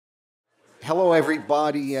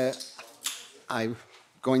everybody. I'm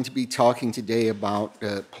going to be talking today about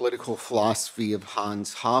political philosophy of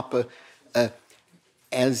Hans Hoppe.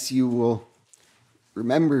 As you will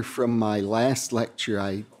remember from my last lecture,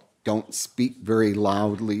 I don't speak very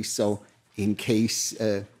loudly, so in case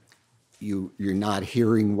you're not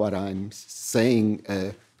hearing what I'm saying,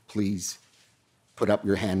 please put up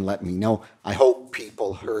your hand and let me know. I hope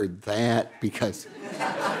people heard that, because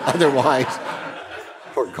otherwise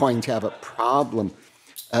we're going to have a problem.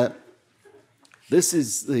 This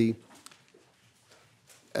is the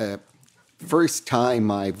first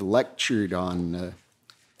time I've lectured on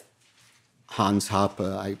Hans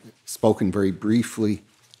Hoppe. I've spoken very briefly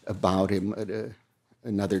about him at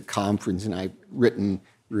another conference, and I've written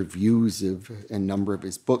reviews of a number of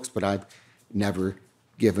his books, but I've never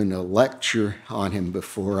given a lecture on him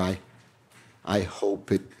before. I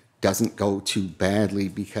hope it doesn't go too badly,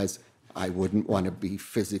 because I wouldn't want to be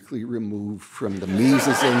physically removed from the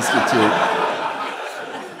Mises Institute.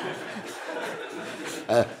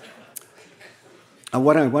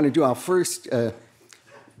 What I want to do, I'll first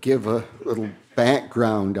give a little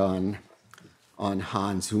background on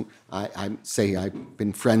Hans, who I say I've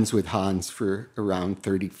been friends with Hans for around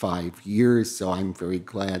 35 years, so I'm very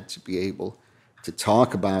glad to be able to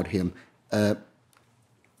talk about him.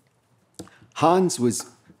 Hans was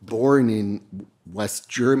born in West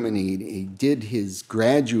Germany. He did his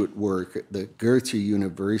graduate work at the Goethe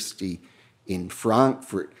University in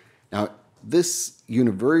Frankfurt. Now, this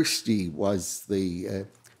university was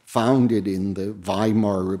founded in the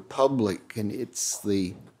Weimar Republic, and it's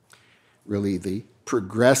really the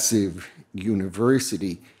progressive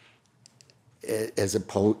university, as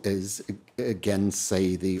against,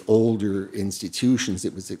 say, the older institutions.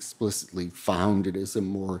 It was explicitly founded as a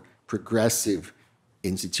more progressive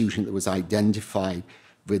institution that was identified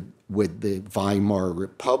with the Weimar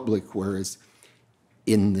Republic, whereas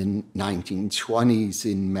in the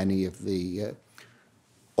 1920s, in many of the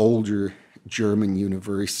older German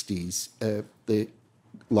universities, the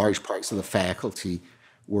large parts of the faculty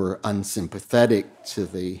were unsympathetic to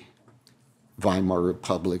the Weimar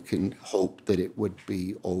Republic and hoped that it would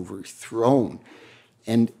be overthrown.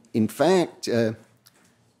 And in fact,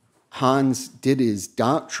 Hans did his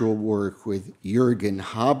doctoral work with Jürgen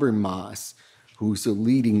Habermas, who's a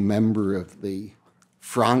leading member of the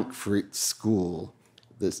Frankfurt School.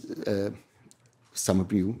 Some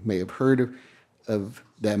of you may have heard of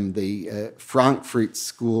them. The Frankfurt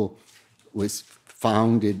School was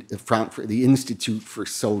founded, the Institute for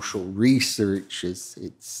Social Research,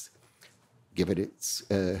 give it its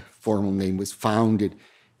formal name, was founded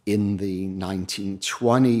in the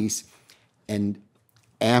 1920s, and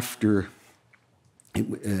after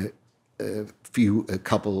a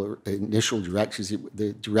couple of initial directors,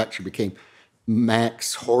 the director became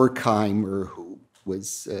Max Horkheimer, who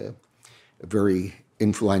was a very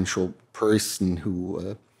influential person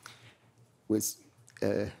who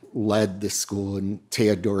led the school, and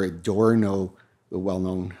Theodor Adorno, the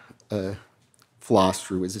well-known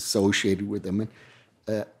philosopher, was associated with them.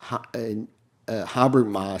 And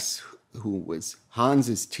Habermas, who was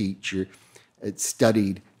Hans's teacher, had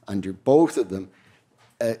studied under both of them.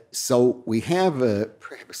 So we have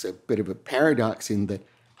perhaps a bit of a paradox in that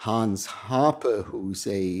Hans Hoppe, who's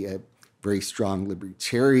a very strong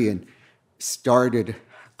libertarian, started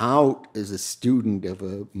out as a student of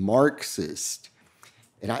a Marxist.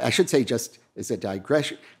 And I should say, just as a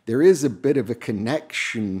digression, there is a bit of a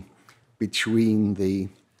connection between the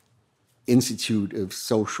Institute of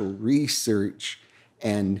Social Research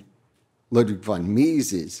and Ludwig von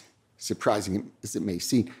Mises, surprising as it may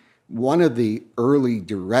seem. One of the early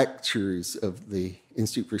directors of the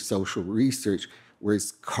Institute for Social Research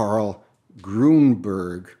was Karl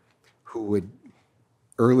Grunberg, who had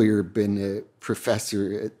earlier been a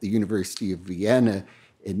professor at the University of Vienna,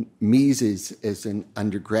 and Mises, as an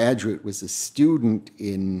undergraduate, was a student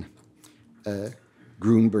in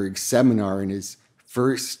Grunberg's seminar, and his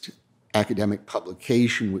first academic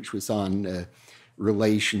publication, which was on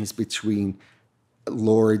relations between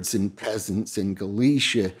lords and peasants in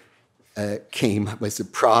Galicia, came up as a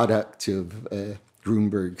product of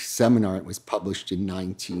Grunberg's seminar. It was published in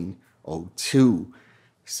 1902.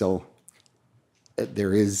 So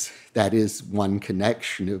that is one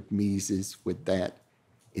connection of Mises with that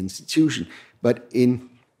institution. But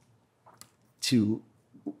to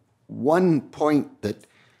one point, that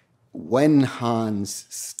when Hans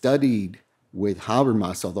studied with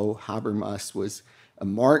Habermas, although Habermas was a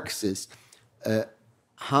Marxist,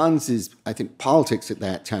 Hans's, I think, politics at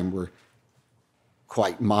that time were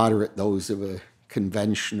quite moderate, those of a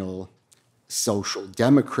conventional social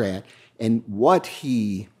democrat. And what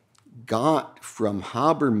he got from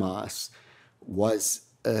Habermas was,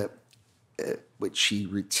 which he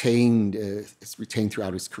retained, it's retained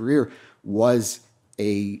throughout his career, was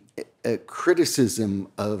a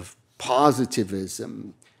criticism of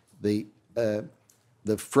positivism. The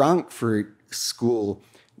Frankfurt School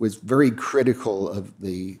was very critical of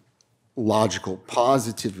the logical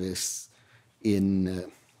positivists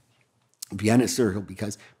in Vienna Circle,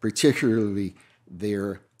 because particularly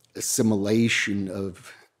their assimilation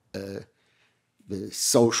of the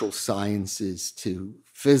social sciences to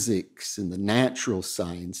physics and the natural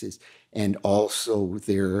sciences, and also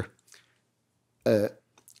their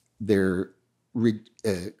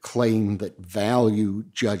claim that value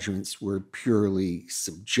judgments were purely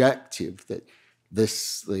subjective, that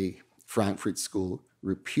this the Frankfurt School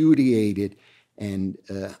repudiated, and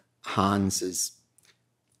Hans has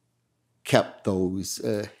kept those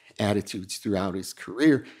attitudes throughout his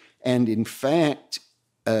career. And in fact,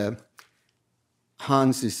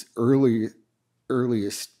 Hans's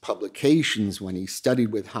earliest publications when he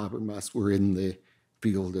studied with Habermas were in the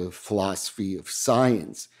field of philosophy of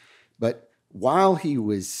science. But while he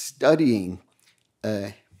was studying,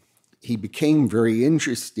 he became very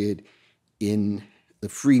interested in the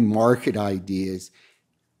free market ideas,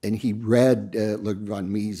 and he read Ludwig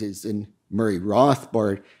von Mises and Murray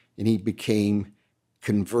Rothbard, and he became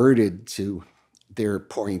converted to their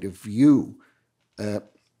point of view.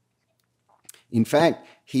 In fact,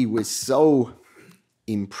 he was so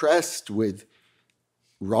impressed with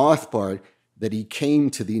Rothbard that he came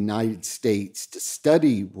to the United States to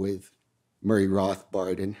study with Murray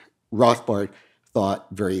Rothbard, and Rothbard thought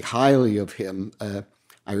very highly of him.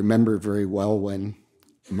 I remember very well when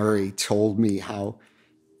Murray told me how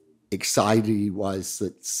excited he was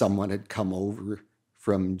that someone had come over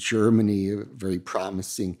from Germany, a very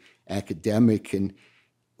promising academic, and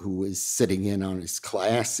who was sitting in on his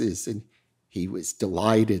classes, and he was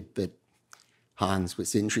delighted that Hans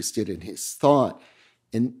was interested in his thought.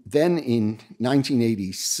 And then in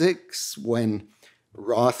 1986, when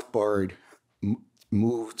Rothbard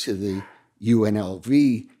moved to the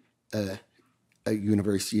UNLV,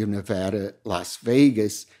 University of Nevada, Las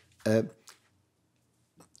Vegas,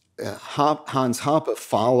 Hans Hoppe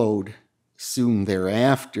followed soon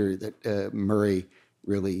thereafter. That Murray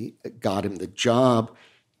really got him the job,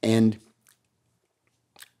 and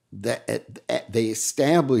they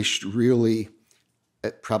established really,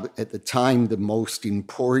 probably at the time, the most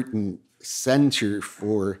important center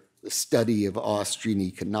for the study of Austrian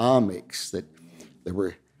economics. That there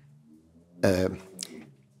were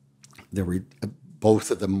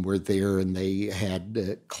both of them were there, and they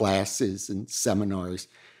had classes and seminars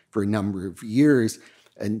for a number of years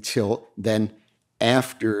until then,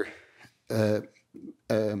 after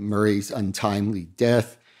Murray's untimely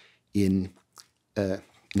death in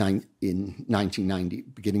 1990,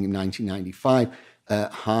 beginning of 1995,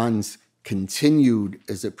 Hans continued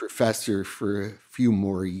as a professor for a few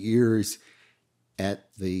more years at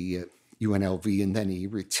the UNLV, and then he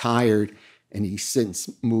retired, and he since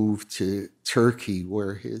moved to Turkey,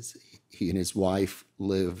 where he and his wife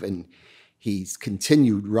live, and he's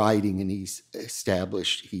continued writing, and he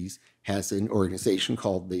has an organization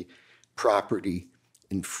called the Property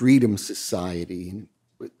and Freedom Society,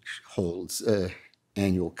 which holds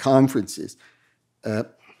annual conferences.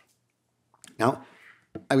 Now,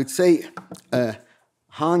 I would say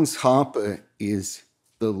Hans Hoppe is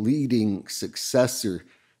the leading successor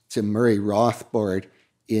to Murray Rothbard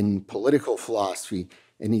in political philosophy,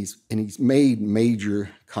 and he's made major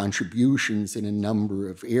contributions in a number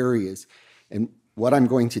of areas. And what I'm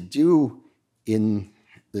going to do in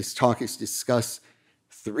this talk is discuss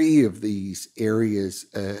three of these areas: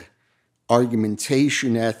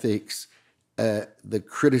 argumentation ethics, the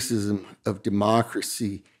criticism of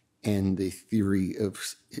democracy, and the theory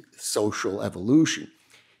of social evolution.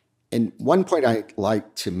 And one point I'd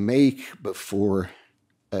like to make before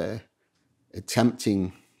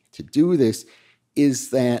attempting to do this is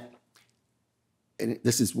that, and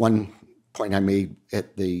this is one point I made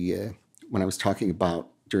at the when I was talking about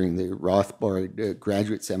during the Rothbard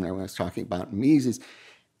graduate seminar, when I was talking about Mises,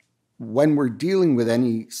 when we're dealing with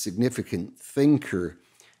any significant thinker,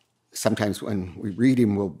 sometimes when we read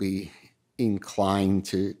him, we'll be inclined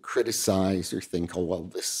to criticize or think, oh, well,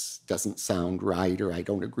 this doesn't sound right, or I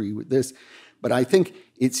don't agree with this. But I think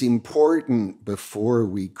it's important, before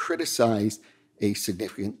we criticize a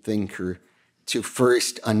significant thinker, to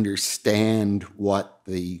first understand what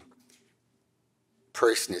the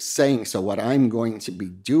person is saying. So what I'm going to be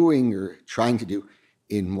doing, or trying to do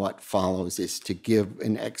in what follows, is to give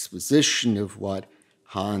an exposition of what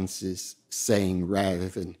Hans is saying rather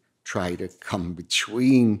than try to come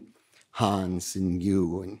between Hans and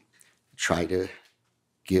you and try to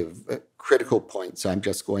give a critical points. I'm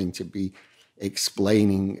just going to be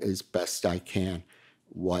explaining as best I can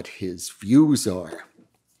what his views are.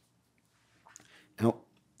 Now,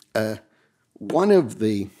 I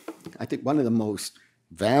think one of the most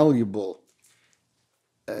valuable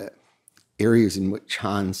areas in which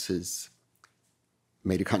Hans has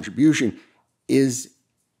made a contribution is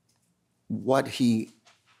what he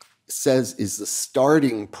says is the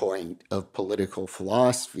starting point of political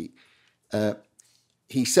philosophy.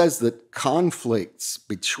 He says that conflicts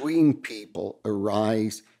between people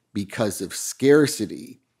arise because of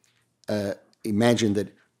scarcity. Imagine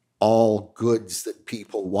that all goods that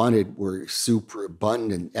people wanted were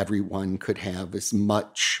superabundant. Everyone could have as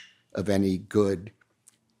much of any good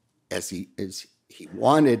as he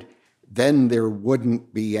wanted. Then there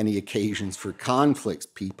wouldn't be any occasions for conflicts.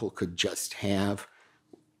 People could just have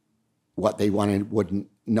what they wanted.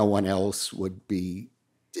 No one else would be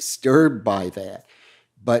disturbed by that.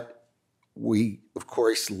 But we, of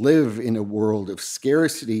course, live in a world of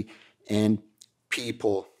scarcity, and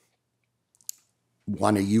people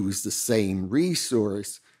want to use the same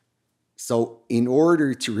resource. So in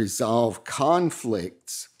order to resolve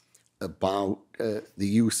conflicts about the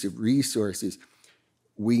use of resources,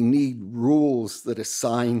 we need rules that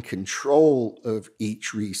assign control of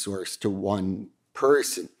each resource to one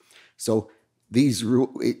person. So these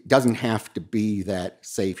rules, it doesn't have to be that,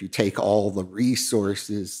 say, if you take all the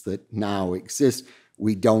resources that now exist,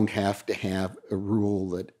 we don't have to have a rule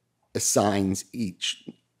that assigns each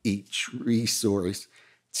resource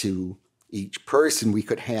to each person. We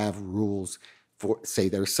could have rules for, say,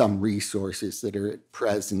 there are some resources that are at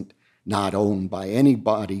present not owned by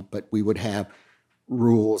anybody, but we would have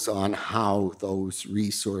rules on how those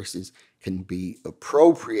resources can be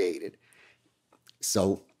appropriated.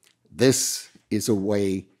 So this is a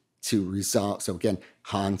way to resolve. So again,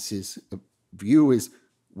 Hans's view is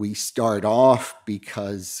we start off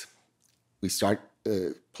because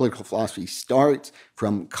political philosophy starts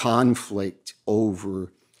from conflict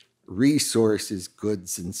over resources,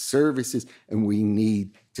 goods, and services, and we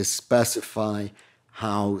need to specify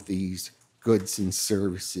how these goods and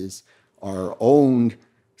services are owned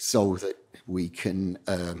so that we can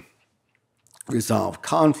resolve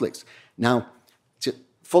conflicts. Now,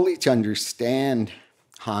 fully to understand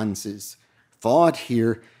Hans's thought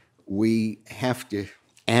here, we have to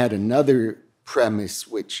add another premise,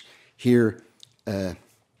 which here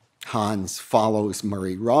Hans follows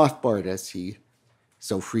Murray Rothbard, as he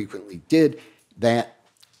so frequently did, that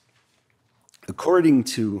according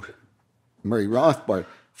to Murray Rothbard,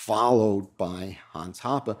 followed by Hans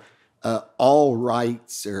Hoppe, all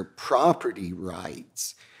rights are property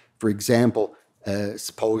rights. For example,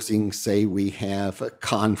 supposing, say, we have a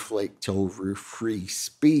conflict over free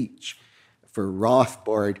speech. For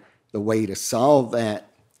Rothbard, the way to solve that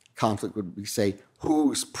conflict would be, say,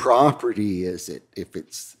 whose property is it? If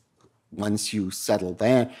it's, once you settle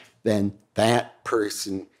that, then that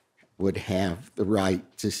person would have the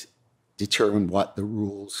right to determine what the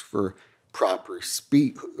rules for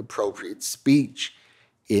appropriate speech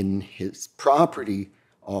in his property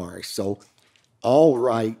are. So all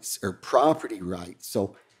rights are property rights.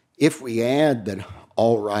 So if we add that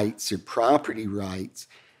all rights are property rights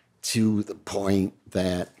to the point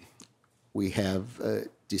that we have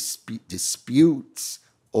disputes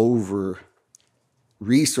over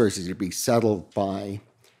resources to be settled by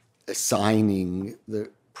assigning the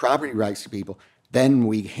property rights to people, then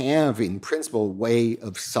we have, in principle, a way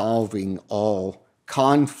of solving all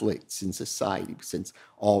conflicts in society, since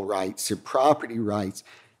all rights are property rights,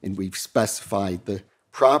 and we've specified the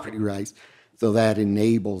property rights, so that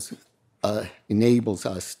enables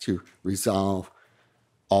us to resolve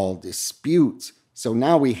all disputes. So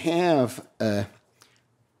now we have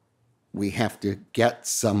to get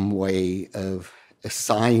some way of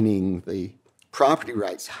assigning the property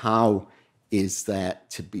rights. How is that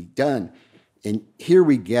to be done? And here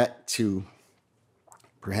we get to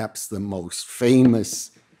perhaps the most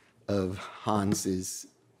famous of Hans's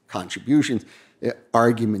contributions,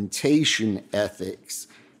 argumentation ethics.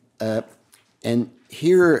 And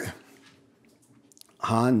here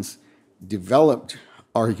Hans developed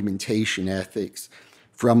argumentation ethics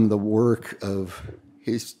from the work of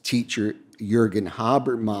his teacher Jürgen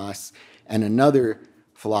Habermas and another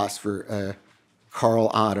philosopher,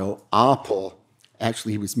 Karl Otto Appel.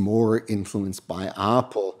 Actually, he was more influenced by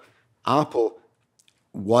Appel. Appel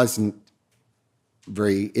wasn't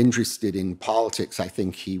very interested in politics. I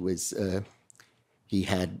think he was a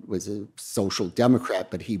social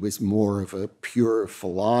democrat, but he was more of a pure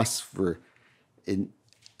philosopher.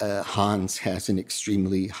 Hans has an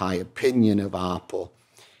extremely high opinion of Hoppe,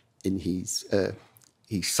 and he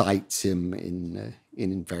cites him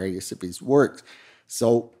in various of his works.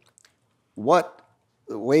 So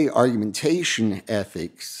the way argumentation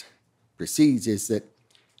ethics proceeds is that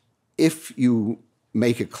if you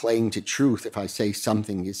make a claim to truth, if I say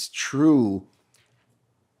something is true,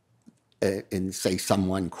 and say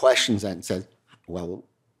someone questions that and says, well,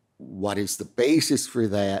 what is the basis for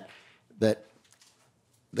that? That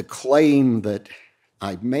the claim that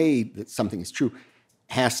I've made that something is true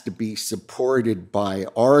has to be supported by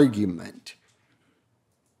argument.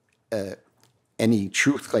 Any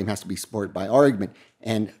truth claim has to be supported by argument.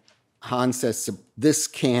 And Hans says this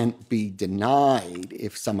can't be denied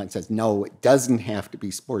if someone says, no, it doesn't have to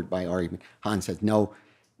be supported by argument. Hans says, no,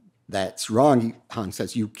 that's wrong. Hans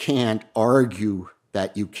says, you can't argue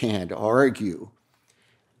that you can't argue.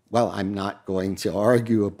 Well, I'm not going to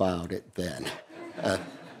argue about it then.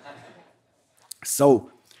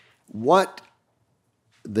 So what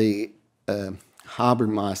the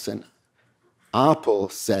Habermas and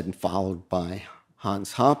Hoppe said, followed by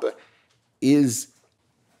Hans Hoppe, is,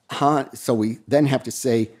 so we then have to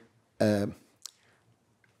say,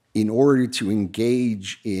 in order to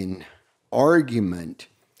engage in argument,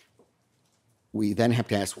 we then have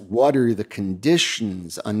to ask, what are the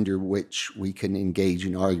conditions under which we can engage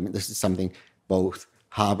in argument? This is something both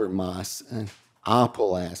Habermas and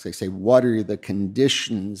Hoppe ask. They say, what are the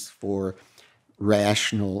conditions for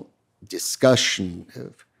rational discussion?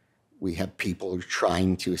 We have people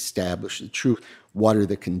trying to establish the truth. What are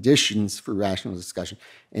the conditions for rational discussion?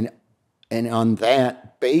 And on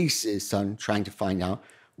that basis, on trying to find out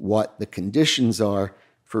what the conditions are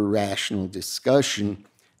for rational discussion,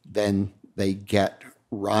 then they get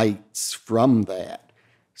rights from that.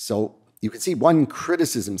 So you can see one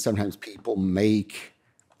criticism sometimes people make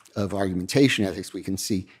of argumentation ethics we can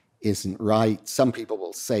see isn't right. Some people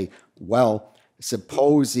will say, well,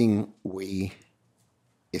 supposing we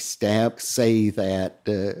say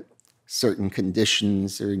that certain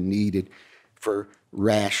conditions are needed for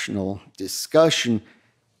rational discussion,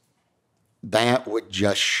 that would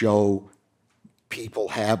just show people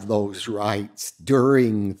have those rights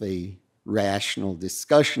during the rational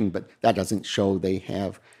discussion, but that doesn't show they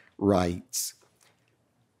have rights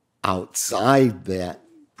outside that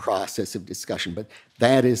process of discussion. But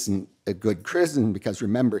that isn't a good criticism, because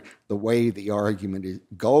remember, the way the argument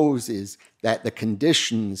goes is that the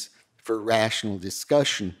conditions for rational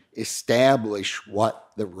discussion establish what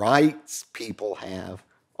the rights people have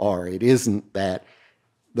are. It isn't that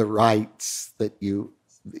the rights that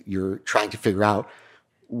you're trying to figure out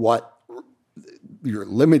what you're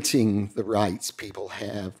limiting the rights people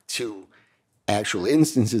have to actual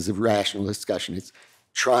instances of rational discussion. It's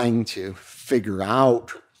trying to figure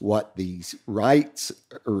out what these rights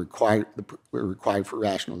are required for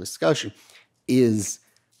rational discussion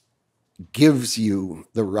gives you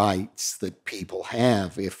the rights that people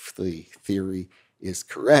have if the theory is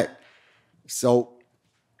correct. So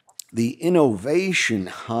the innovation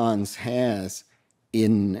Hans has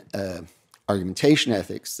in argumentation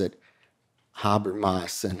ethics that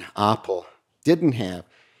Habermas and Hoppe didn't have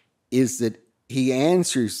is that he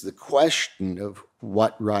answers the question of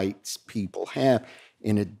what rights people have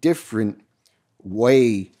in a different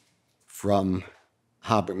way from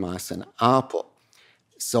Habermas and Hoppe.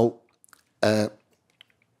 So the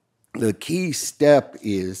key step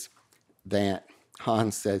is that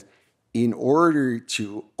Hans says, in order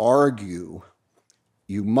to argue,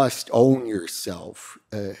 you must own yourself,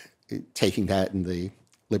 taking that in the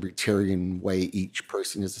libertarian way, each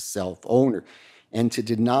person is a self-owner. And to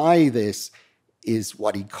deny this is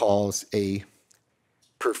what he calls a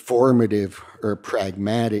performative or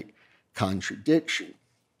pragmatic contradiction.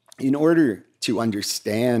 In order to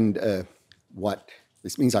understand what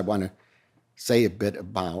this means, I want to say a bit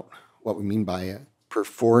about what we mean by a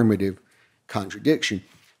performative contradiction.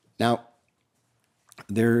 Now,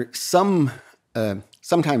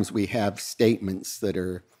 sometimes we have statements that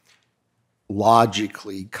are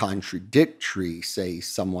logically contradictory. Say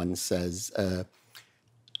someone says,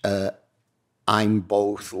 I'm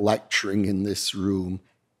both lecturing in this room,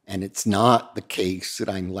 and it's not the case that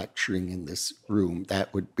I'm lecturing in this room.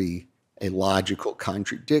 That would be a logical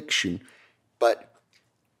contradiction. But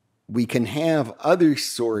we can have other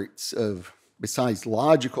sorts of, besides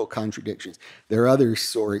logical contradictions, there are other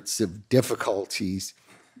sorts of difficulties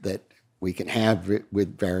that we can have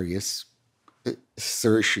with various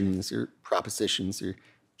assertions or propositions or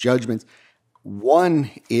judgments. One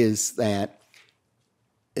is that,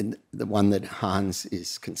 and the one that Hans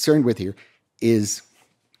is concerned with here, is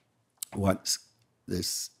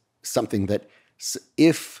something that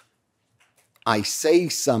If I say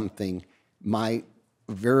something, my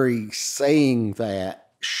very saying that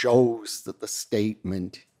shows that the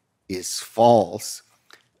statement is false.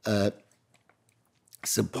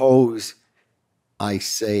 Suppose I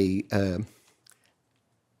say,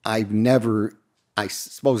 I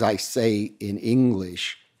suppose I say in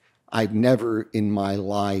English, I've never in my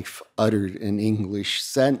life uttered an English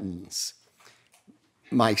sentence.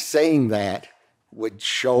 My saying that would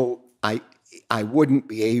show I wouldn't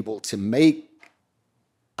be able to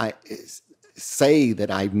I say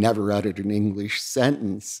that I've never uttered an English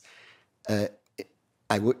sentence.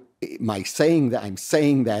 I would my saying that I'm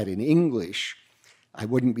saying that in English, I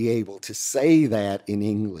wouldn't be able to say that in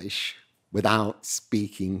English without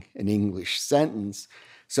speaking an English sentence.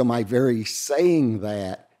 So my very saying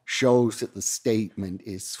that shows that the statement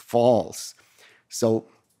is false. So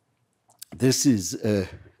this is a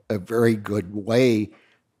very good way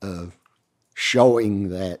of showing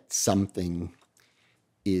that something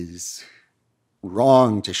is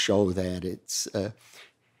wrong, to show that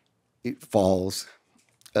it falls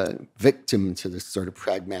victim to this sort of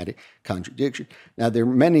pragmatic contradiction. Now, there are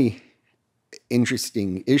many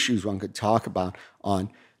interesting issues one could talk about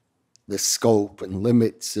on the scope and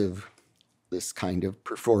limits of this kind of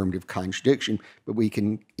performative contradiction, but we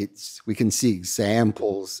can see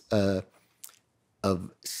examples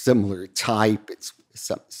of similar type.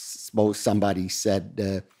 Suppose somebody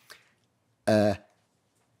said,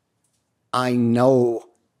 I know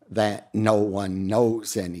that no one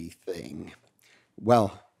knows anything.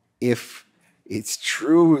 Well, if it's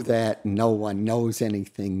true that no one knows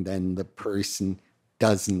anything, then the person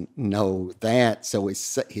doesn't know that. So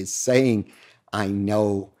his saying, I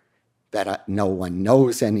know that no one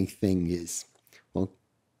knows anything, will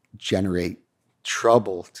generate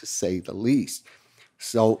trouble, to say the least.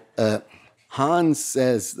 So Hans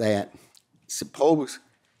says that, suppose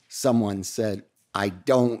someone said, I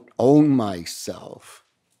don't own myself.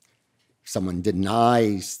 Someone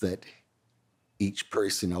denies that each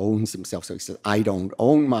person owns himself. So he says, I don't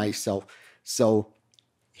own myself. So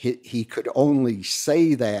he could only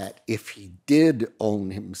say that if he did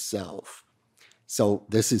own himself. So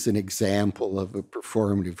this is an example of a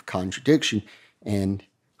performative contradiction. And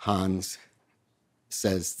Hans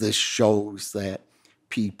says this shows that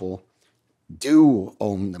people do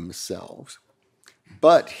own themselves.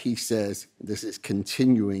 But he says, this is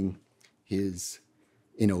continuing his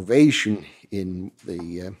innovation in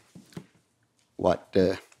the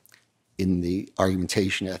in the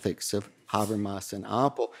argumentation ethics of Habermas and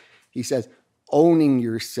Appel. He says, owning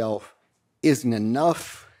yourself isn't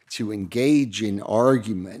enough to engage in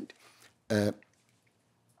argument.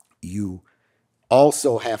 You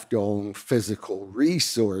also have to own physical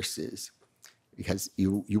resources, because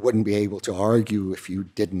you wouldn't be able to argue if you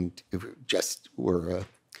didn't, if it just were a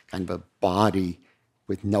kind of a body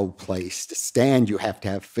with no place to stand. You have to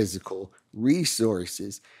have physical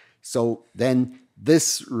resources. So then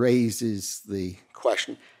this raises the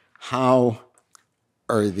question, how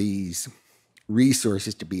are these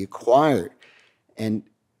resources to be acquired? And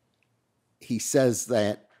he says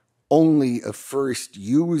that only a first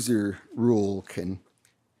user rule can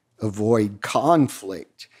avoid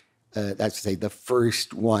conflict. That's to say, the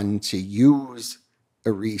first one to use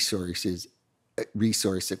a resource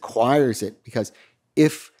acquires it. Because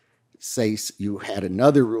if, say, you had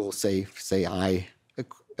another rule, say I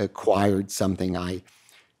acquired something,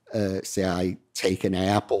 say I take an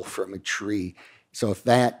apple from a tree. So if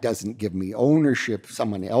that doesn't give me ownership,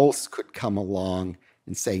 someone else could come along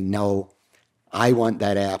and say, no, I want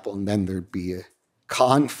that apple, and then there'd be a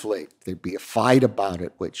conflict, there'd be a fight about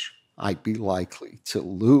it, which I'd be likely to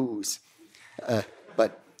lose.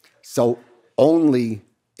 But so only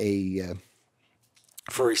a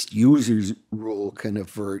first user's rule can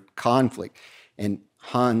avert conflict. And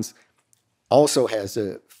Hans also has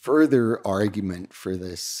a further argument for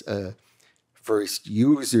this first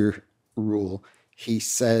user rule. He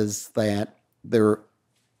says that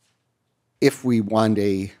if we want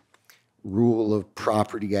a rule of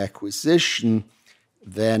property acquisition,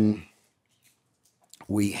 then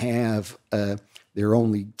we have there are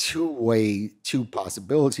only two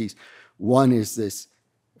possibilities. One is this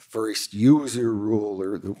first user rule,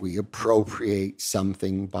 or that we appropriate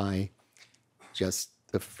something by just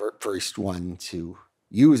the first one to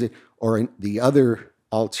use it. Or the other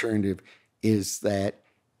alternative is that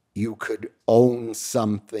you could own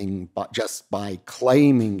something just by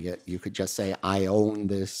claiming it. You could just say, I own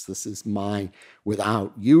this, this is mine,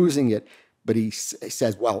 without using it. But he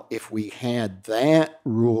says, well, if we had that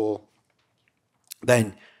rule,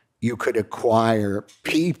 then you could acquire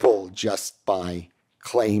people just by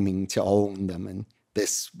claiming to own them, and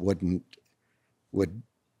this would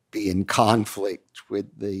be in conflict with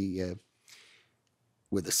the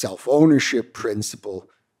self-ownership principle,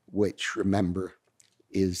 which, remember,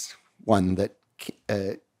 is one that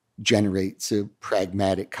generates a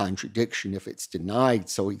pragmatic contradiction if it's denied.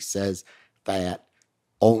 So he says that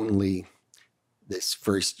only this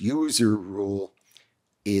first user rule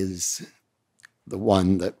is the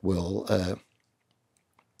one that will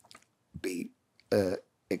be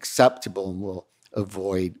acceptable and will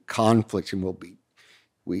avoid conflict and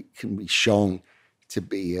can be shown to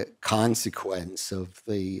be a consequence of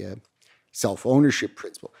the self-ownership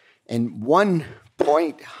principle. And one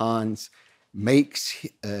point Hans makes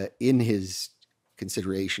in his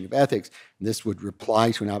consideration of ethics, and this would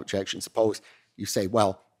reply to an objection. Suppose you say,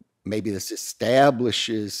 well, maybe this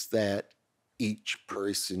establishes that each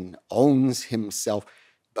person owns himself,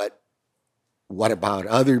 but what about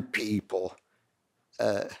other people?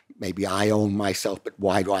 Maybe I own myself, but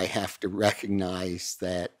why do I have to recognize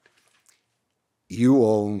that you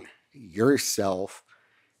own yourself?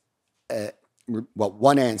 Well,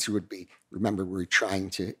 one answer would be, remember, we're trying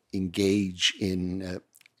to engage in,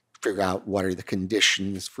 figure out what are the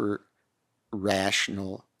conditions for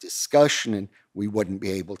rational discussion, and we wouldn't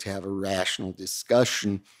be able to have a rational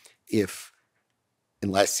discussion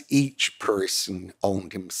unless each person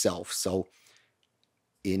owned himself. So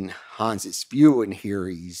in Hans's view, and here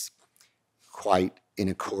he's quite in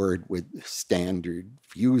accord with standard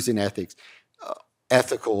views in ethics,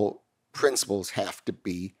 ethical principles have to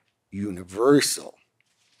be universal.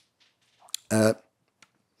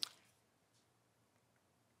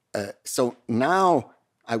 So now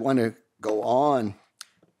I want to go on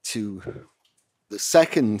to the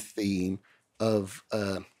second theme of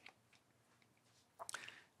that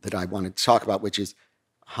I want to talk about, which is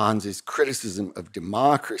Hans's criticism of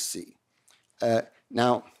democracy.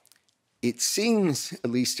 Now, it seems, at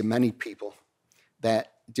least to many people,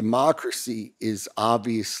 that democracy is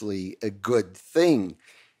obviously a good thing.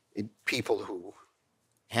 People who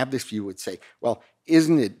have this view would say, well,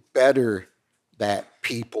 isn't it better that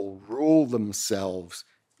people rule themselves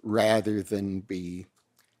rather than be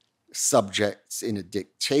subjects in a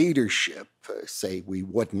dictatorship? Say, we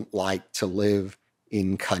wouldn't like to live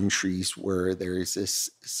in countries where there's this,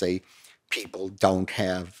 say, people don't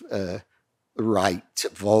have a right to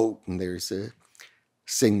vote and there's a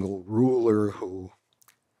single ruler who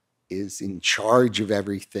is in charge of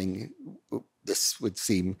everything. This would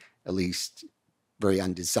seem at least very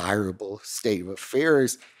undesirable state of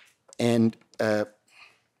affairs. And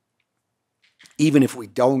even if we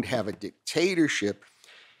don't have a dictatorship,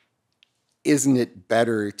 isn't it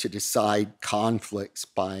better to decide conflicts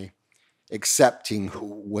by accepting who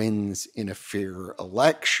wins in a fair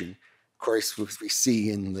election? Of course, as we see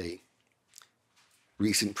in the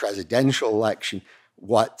recent presidential election,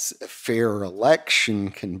 what's a fair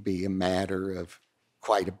election can be a matter of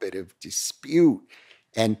quite a bit of dispute.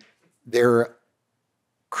 And there are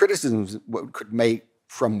criticisms one could make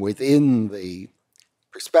from within the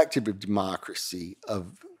perspective of democracy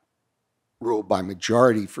of rule by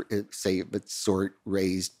majority, for say of its sort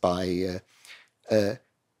raised by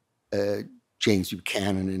James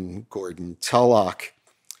Buchanan and Gordon Tullock,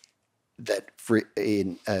 that for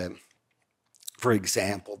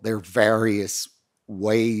example, there are various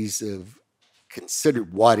ways of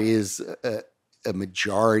considered what is a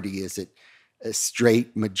majority. Is it a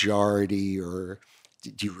straight majority, or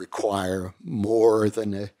do you require more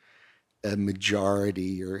than a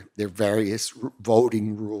majority? Or there are various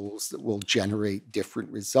voting rules that will generate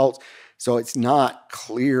different results. So it's not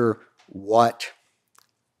clear what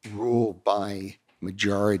rule by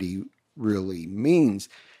majority really means.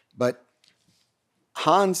 But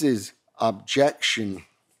Hans's objection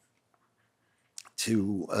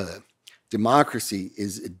to democracy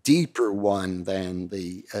is a deeper one than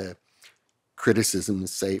the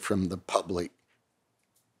criticisms, say, from the public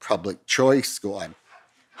choice squad.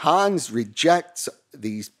 Hans rejects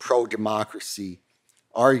these pro-democracy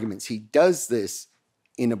arguments. He does this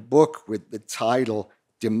in a book with the title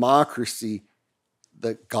Democracy,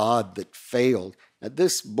 the God That Failed. Now,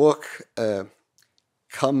 this book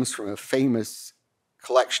comes from a famous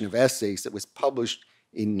collection of essays that was published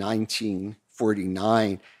in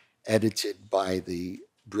 1949, edited by the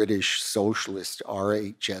British socialist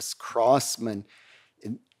R.H.S. Crossman.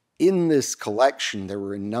 In this collection, there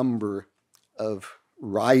were a number of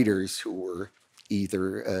writers who were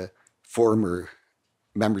either former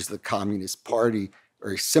members of the Communist Party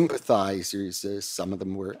or sympathizers. Some of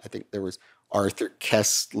them were, I think there was Arthur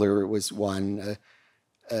Kessler was one,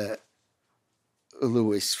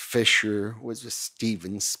 Louis Fisher was a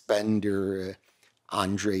Stephen Spender,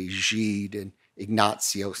 Andre Gide and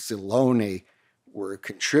Ignazio Silone were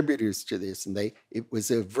contributors to this, and it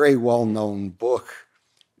was a very well-known book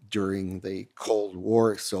during the Cold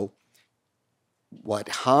War. So what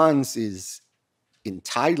Hans is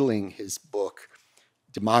entitling his book,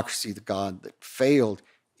 Democracy, the God That Failed,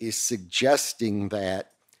 is suggesting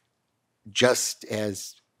that just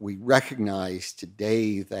as we recognize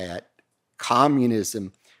today that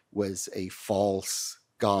communism was a false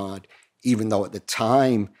god, even though at the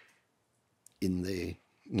time in the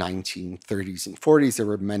 1930s and 40s, there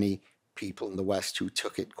were many people in the West who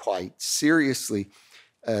took it quite seriously.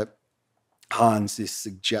 Hans is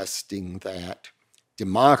suggesting that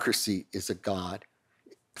democracy is a god,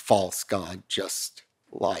 false god, just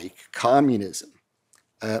like communism.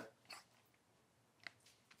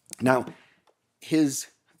 Now, his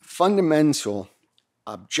fundamental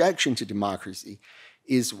objection to democracy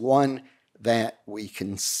is one that we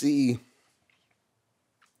can see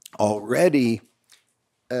already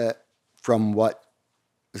from what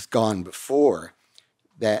has gone before,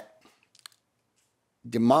 that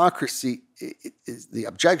democracy, the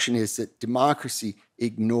objection is that democracy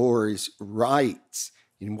ignores rights.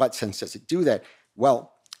 In what sense does it do that?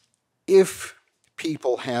 Well, if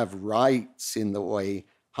people have rights in the way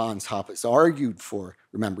Hans Hoppe has argued for,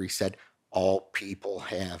 remember he said all people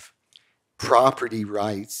have property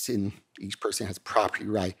rights, and each person has property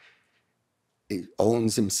right. It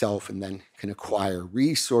owns himself and then can acquire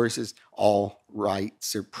resources. All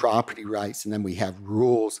rights are property rights, and then we have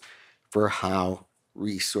rules for how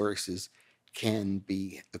resources can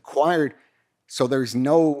be acquired. So there's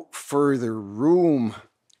no further room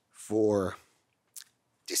for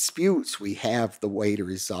disputes. We have the way to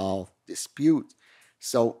resolve disputes.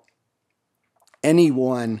 So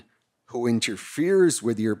anyone who interferes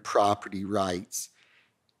with your property rights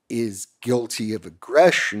is guilty of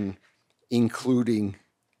aggression, including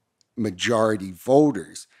majority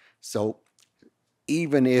voters. So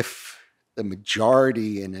even if the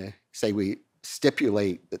majority say we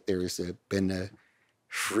stipulate that there's been a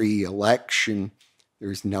free election,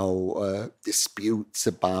 there's no disputes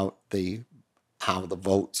about how the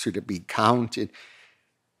votes are to be counted,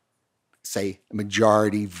 say a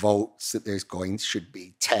majority votes that should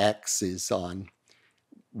be taxes on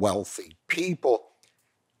wealthy people,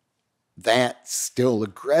 that's still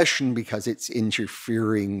aggression because it's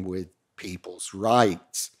interfering with people's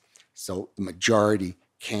rights. So the majority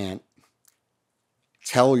can't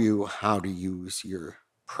tell you how to use your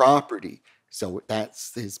property. So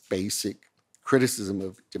that's his basic criticism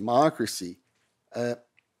of democracy. Now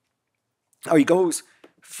he goes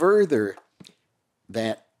further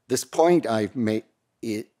that this point I've made,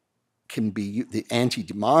 it can be the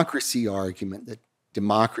anti-democracy argument that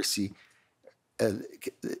democracy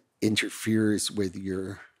interferes with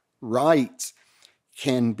your rights,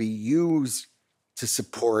 can be used to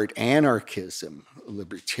support anarchism,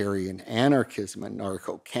 libertarian anarchism,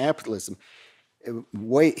 anarcho-capitalism.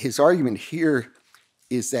 His argument here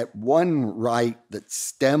is that one right that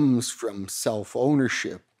stems from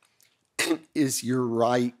self-ownership is your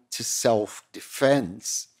right to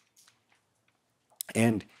self-defense.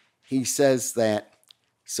 And he says that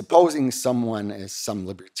supposing someone, as some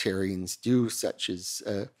libertarians do, such as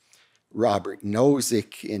Robert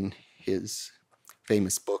Nozick in his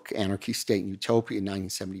famous book, Anarchy, State, and Utopia in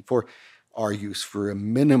 1974, argues for a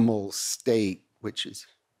minimal state, which is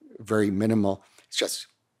very minimal. It's just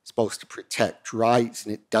supposed to protect rights,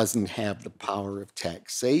 and it doesn't have the power of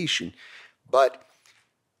taxation. But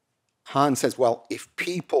Hans says, well, if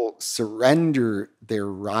people surrender their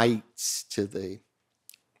rights to the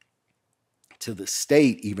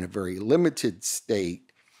state, even a very limited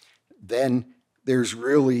state, then there's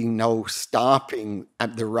really no stopping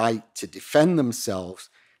the right to defend themselves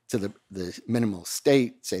to the minimal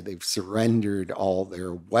state. Say they've surrendered all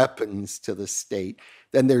their weapons to the state,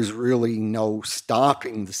 then there's really no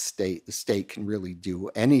stopping the state. The state can really do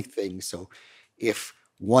anything. So if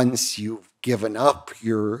once you've given up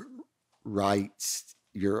your rights,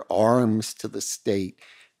 your arms to the state,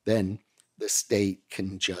 then the state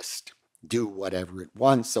can just do whatever it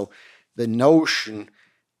wants. So the notion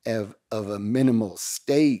of a minimal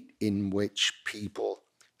state in which people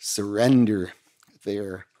surrender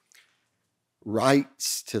their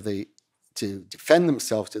rights to defend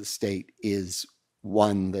themselves to the state is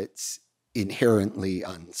one that's inherently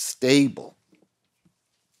unstable.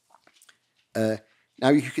 Now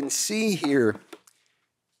you can see here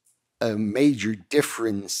a major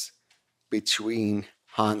difference between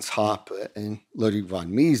Hans Hoppe and Ludwig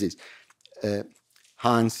von Mises.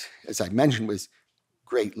 Hans, as I mentioned, was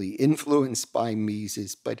greatly influenced by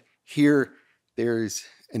Mises, but here there's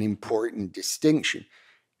an important distinction.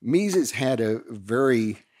 Mises had a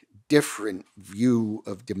very different view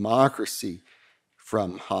of democracy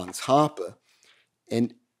from Hans Hoppe.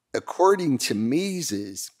 And according to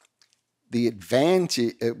Mises, the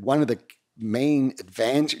advantage, one of the main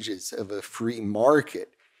advantages of a free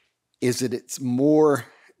market is that it's more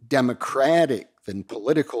democratic than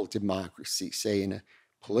political democracy. Say, in a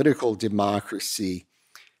political democracy,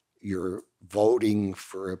 you're voting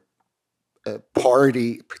for a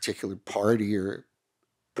party, a particular party or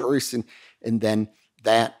person, and then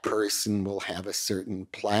that person will have a certain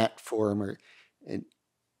platform, and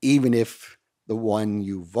even if the one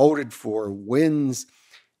you voted for wins,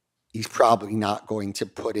 he's probably not going to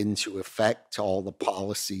put into effect all the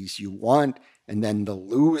policies you want, and then the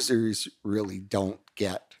losers really don't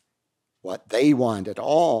get what they want at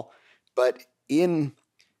all. But in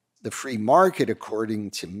the free market,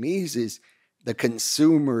 according to Mises, the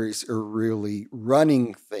consumers are really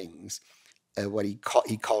running things. What he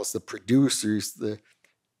calls the producers, the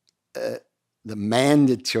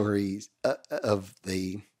mandatories of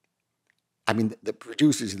the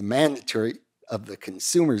producers are the mandatory of the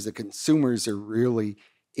consumers. The consumers are really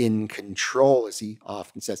in control, as he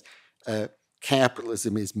often says.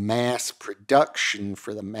 Capitalism is mass production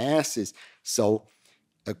for the masses. So,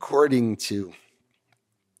 according to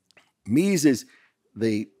Mises,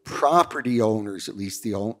 the property owners, at least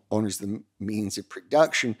the owners of the means of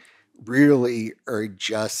production, really are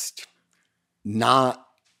just not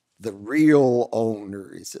the real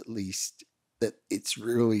owners, at least that it's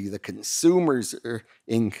really the consumers are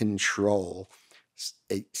in control.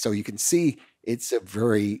 So you can see it's a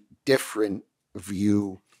very different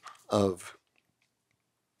view of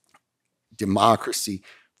democracy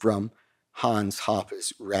from Hans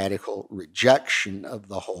Hoppe's radical rejection of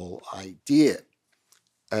the whole idea.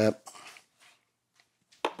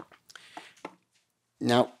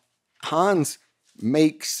 Now, Hans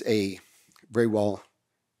makes an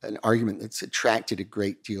argument that's attracted a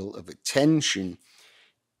great deal of attention,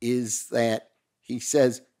 is that he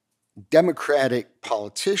says democratic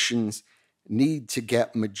politicians need to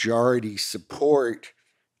get majority support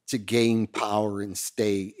to gain power and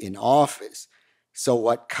stay in office. So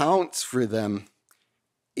what counts for them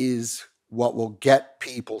is what will get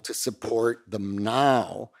people to support them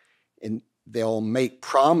now, and they'll make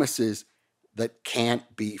promises that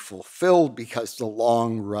can't be fulfilled because the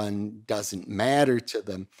long run doesn't matter to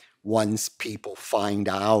them once people find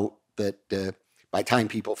out that by the time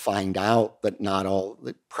people find out that not all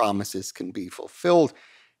the promises can be fulfilled,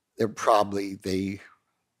 they'll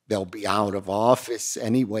be out of office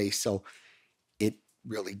anyway. So it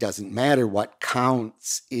really doesn't matter. What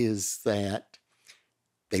counts is that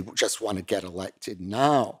they just want to get elected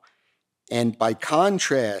now. And by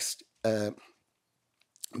contrast,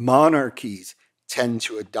 monarchies tend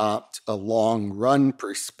to adopt a long-run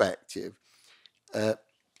perspective. The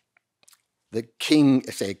king,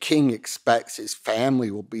 say a king expects his family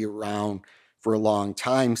will be around for a long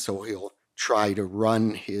time, so he'll try to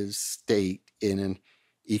run his state in an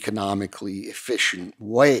economically efficient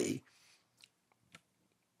way.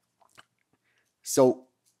 So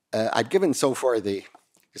I've given so far the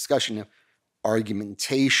discussion of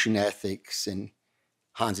argumentation ethics and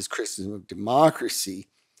Hans's criticism of democracy,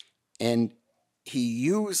 and he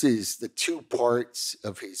uses the two parts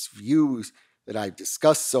of his views that I've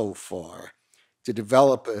discussed so far to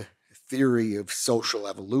develop a theory of social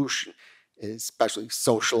evolution, especially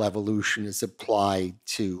social evolution as applied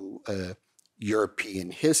to European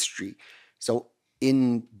history. So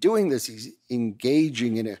in doing this, he's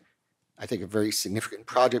engaging in I think, a very significant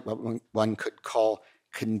project, what one could call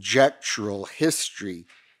conjectural history.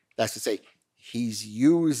 That's to say, he's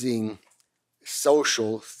using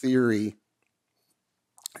social theory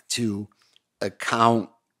to kind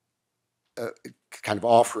of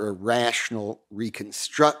offer a rational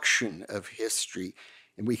reconstruction of history.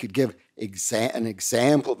 And we could give an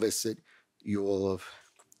example of this that you will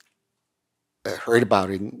have heard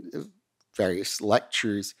about in various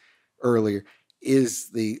lectures earlier,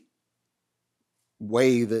 is the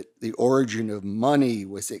way that the origin of money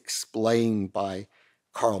was explained by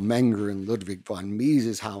Karl Menger and Ludwig von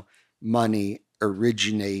Mises, how money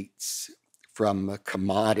originates from a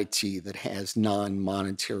commodity that has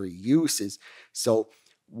non-monetary uses. So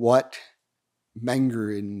what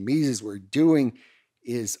Menger and Mises were doing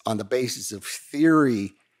is, on the basis of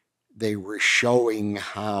theory, they were showing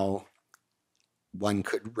how one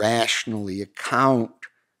could rationally account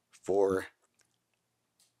for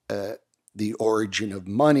the origin of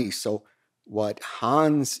money. So what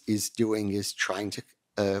Hans is doing is trying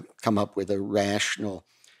to come up with a rational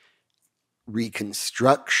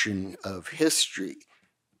reconstruction of history.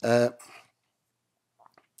 Now,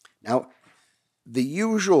 the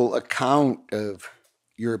usual account of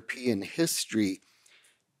European history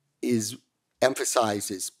is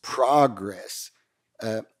emphasizes progress.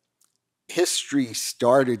 Uh, History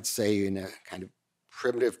started, say, in a kind of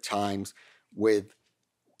primitive times with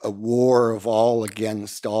a war of all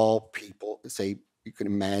against all people. Say, you can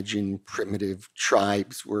imagine primitive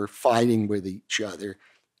tribes were fighting with each other,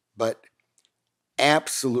 but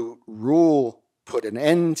absolute rule put an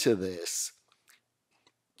end to this.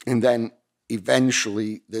 And then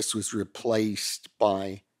eventually this was replaced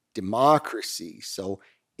by democracy. So,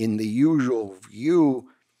 in the usual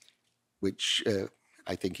view, which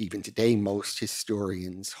I think even today most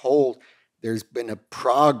historians hold, there's been a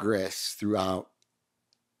progress throughout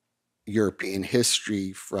European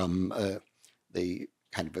history from the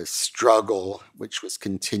kind of a struggle, which was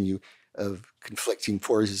of conflicting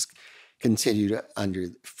forces, continued under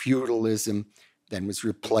feudalism, then was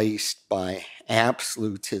replaced by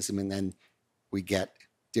absolutism, and then we get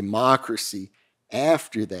democracy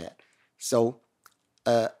after that. So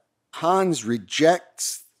Hans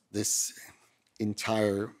rejects this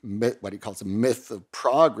entire myth, what he calls a myth of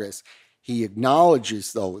progress. He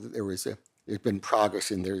acknowledges, though, that there's been progress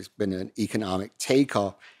and there's been an economic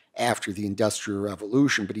takeoff after the Industrial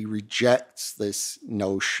Revolution, but he rejects this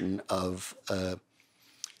notion of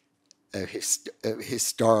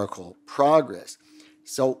historical progress.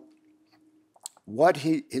 So what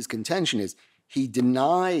his contention is, he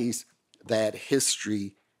denies that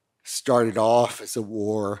history started off as a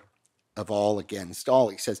war of all against all.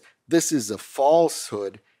 He says this is a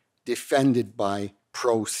falsehood defended by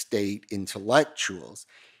pro-state intellectuals.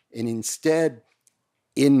 And instead,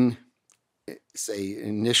 in, say,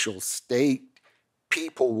 initial state,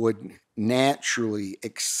 people would naturally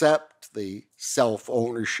accept the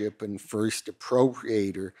self-ownership and first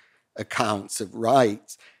appropriator accounts of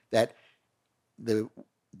rights, that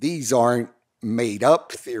these aren't made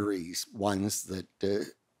up theories, ones that,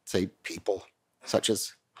 say, people such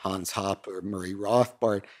as Hans Hoppe or Murray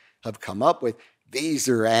Rothbard have come up with. These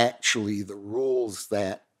are actually the rules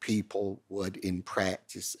that people would in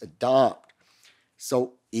practice adopt.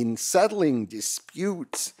 So in settling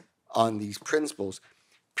disputes on these principles,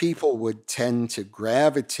 people would tend to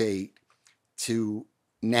gravitate to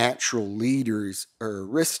natural leaders or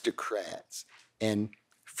aristocrats, and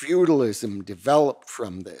feudalism developed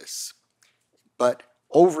from this. But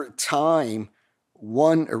over time,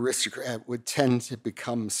 one aristocrat would tend to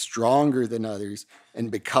become stronger than others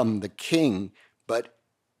and become the king, but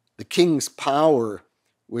the king's power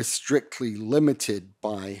was strictly limited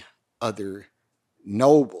by other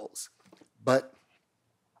nobles. But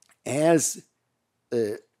as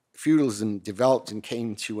feudalism developed and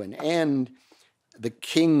came to an end, the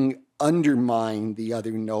king undermined the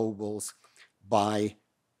other nobles by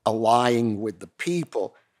allying with the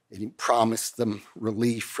people, and he promised them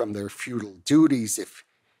relief from their feudal duties if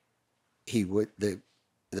the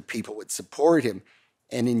people would support him.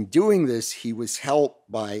 And in doing this, he was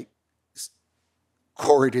helped by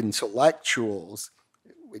court intellectuals,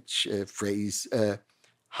 which phrase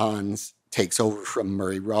Hans takes over from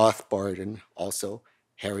Murray Rothbard and also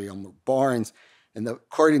Harry Elmer Barnes. And the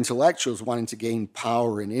court intellectuals wanted to gain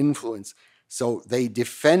power and influence, so they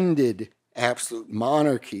defended absolute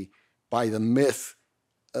monarchy by the myth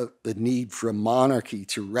of the need for a monarchy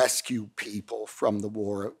to rescue people from the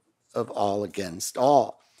war of all against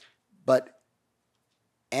all. But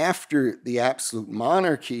after the absolute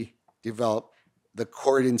monarchy developed, the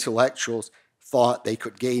court intellectuals thought they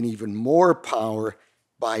could gain even more power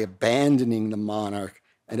by abandoning the monarch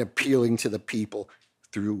and appealing to the people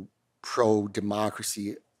through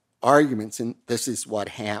pro-democracy arguments. And this is what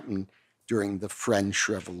happened during the French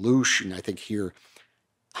Revolution. I think here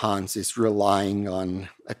Hans is relying on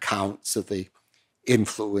accounts of the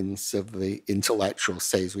influence of the intellectuals,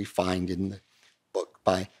 say, as we find in the book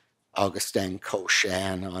by Augustin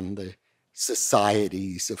Cochin on the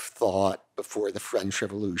societies of thought before the French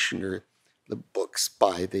Revolution, or the books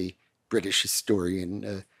by the British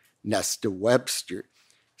historian Nesta Webster.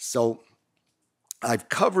 So I've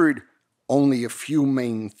covered only a few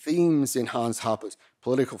main themes in Hans Hoppe's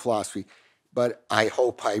political philosophy, but I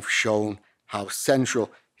hope I've shown how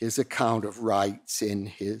central his account of rights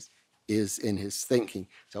is in his thinking.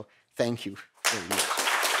 So thank you very much.